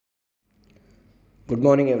Good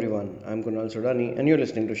morning, everyone. I'm Kunal Sodani, and you're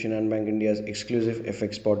listening to Shinhan Bank India's exclusive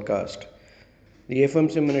FX podcast. The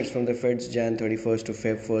FOMC minutes from the Fed's Jan 31st to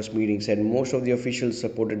Feb 1st meeting said most of the officials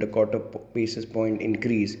supported a basis point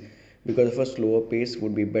increase because of a slower pace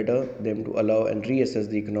would be better them to allow and reassess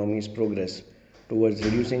the economy's progress towards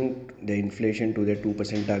reducing the inflation to their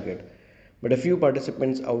 2% target. But a few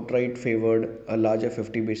participants outright favored a larger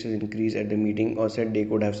 50 basis increase at the meeting or said they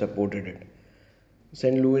could have supported it.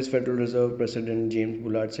 St. Louis Federal Reserve President James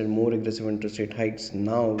Bullard said more aggressive interest rate hikes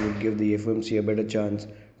now would give the FOMC a better chance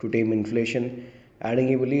to tame inflation, adding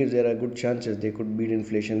he believes there are good chances they could beat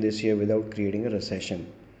inflation this year without creating a recession.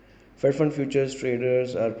 Fed Fund futures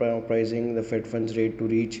traders are pricing the Fed funds rate to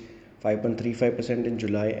reach 5.35% in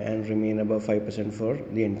July and remain above 5% for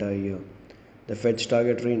the entire year. The Fed's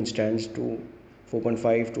target range stands to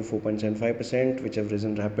 4.5 to 4.75%, which have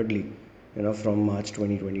risen rapidly from March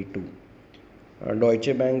 2022.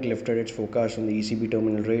 Deutsche Bank lifted its forecast on the ECB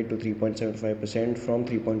terminal rate to 3.75% from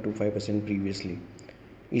 3.25% previously.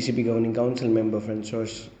 ECB Governing Council member Francois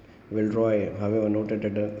Villeroy, however, noted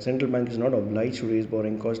that the central bank is not obliged to raise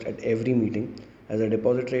borrowing cost at every meeting, as the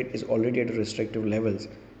deposit rate is already at restrictive levels,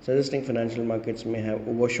 suggesting financial markets may have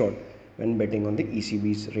overshot when betting on the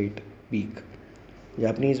ECB's rate peak.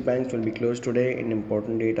 Japanese banks will be closed today. In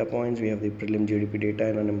important data points, we have the prelim GDP data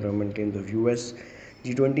and unemployment claims of US.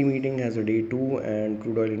 G20 meeting has a day 2 and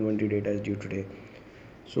crude oil inventory data is due today.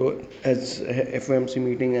 So as FOMC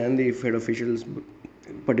meeting and the Fed officials,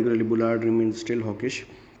 particularly Bullard, remains still hawkish.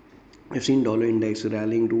 We've seen dollar index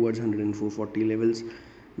rallying towards 104.40 levels.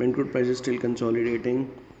 Brent crude prices still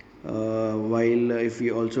consolidating. While if we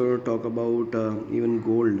also talk about even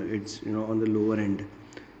gold, it's on the lower end.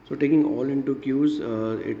 So taking all into cues,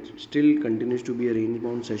 it still continues to be a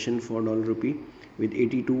range-bound session for dollar rupee, with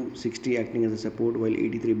 82.60 acting as a support while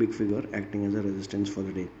 83 big figure acting as a resistance for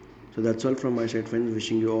the day. So that's all from my side, friends.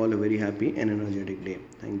 Wishing you all a very happy and energetic day.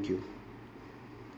 Thank you.